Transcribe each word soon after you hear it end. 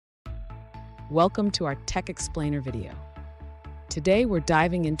Welcome to our Tech Explainer video. Today we're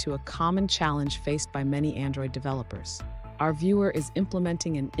diving into a common challenge faced by many Android developers. Our viewer is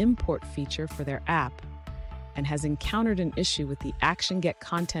implementing an import feature for their app and has encountered an issue with the Action Get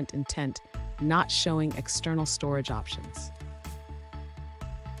Content intent not showing external storage options.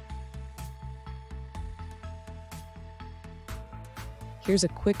 Here's a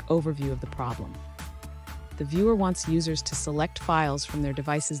quick overview of the problem. The viewer wants users to select files from their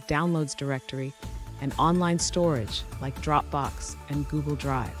device's downloads directory and online storage like Dropbox and Google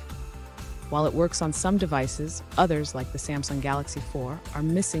Drive. While it works on some devices, others, like the Samsung Galaxy 4, are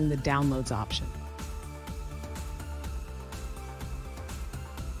missing the downloads option.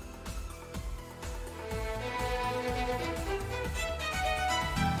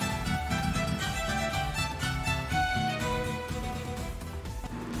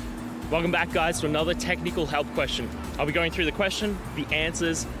 Welcome back, guys, to another technical help question. I'll be going through the question, the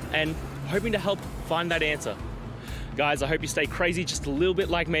answers, and hoping to help find that answer. Guys, I hope you stay crazy just a little bit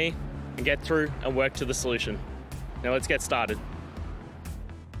like me and get through and work to the solution. Now let's get started.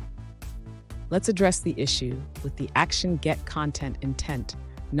 Let's address the issue with the Action Get Content intent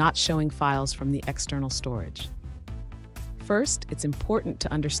not showing files from the external storage. First, it's important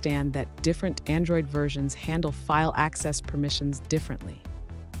to understand that different Android versions handle file access permissions differently.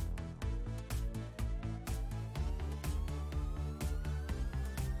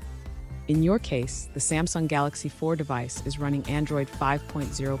 In your case, the Samsung Galaxy 4 device is running Android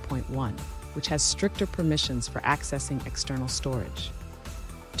 5.0.1, which has stricter permissions for accessing external storage.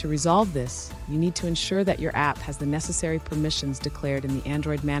 To resolve this, you need to ensure that your app has the necessary permissions declared in the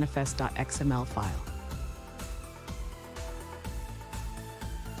Android manifest.xml file.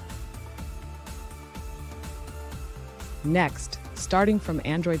 Next, starting from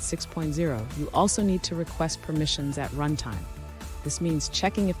Android 6.0, you also need to request permissions at runtime. This means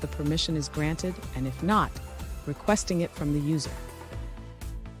checking if the permission is granted, and if not, requesting it from the user.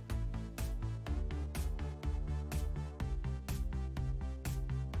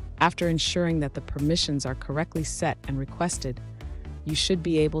 After ensuring that the permissions are correctly set and requested, you should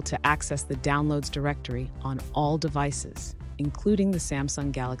be able to access the downloads directory on all devices, including the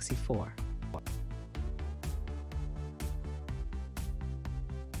Samsung Galaxy 4.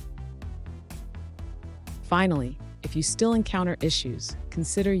 Finally, if you still encounter issues,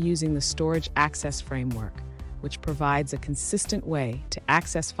 consider using the Storage Access Framework, which provides a consistent way to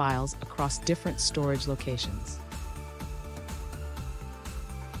access files across different storage locations.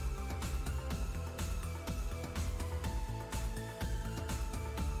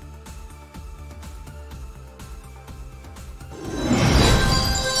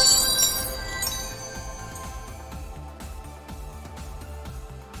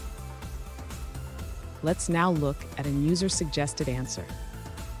 Let's now look at a user-suggested answer.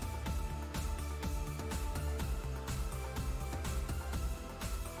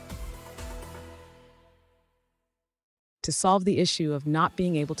 To solve the issue of not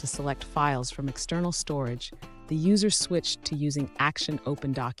being able to select files from external storage, the user switched to using Action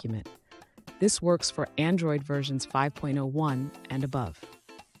Open Document. This works for Android versions 5.01 and above.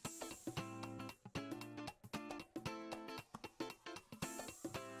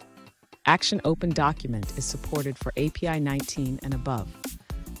 Action Open Document is supported for API 19 and above.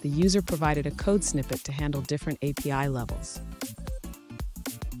 The user provided a code snippet to handle different API levels.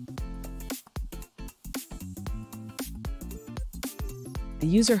 The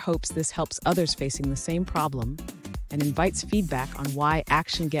user hopes this helps others facing the same problem and invites feedback on why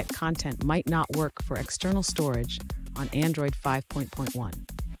Action Get Content might not work for external storage on Android 5.1.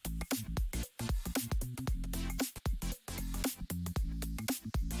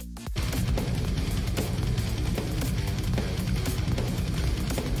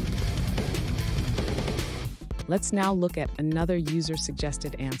 Let's now look at another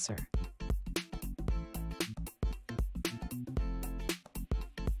user-suggested answer.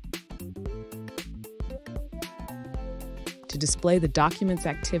 To display the documents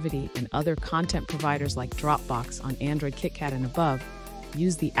activity and other content providers like Dropbox on Android KitKat and above,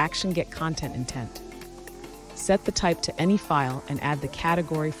 use the Action Get Content intent. Set the type to any file and add the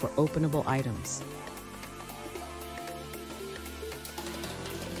category for openable items.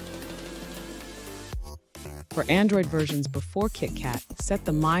 For Android versions before KitKat, set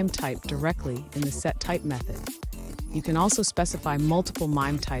the MIME type directly in the setType method. You can also specify multiple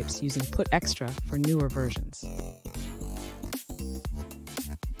MIME types using PutExtra for newer versions.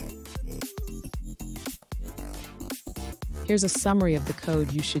 Here's a summary of the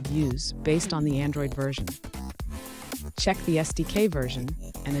code you should use based on the Android version. Check the SDK version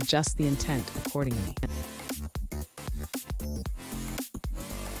and adjust the intent accordingly.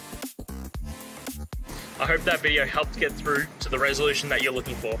 I hope that video helped get through to the resolution that you're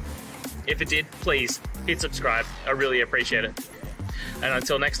looking for. If it did, please hit subscribe. I really appreciate it. And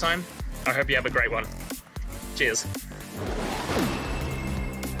until next time, I hope you have a great one. Cheers.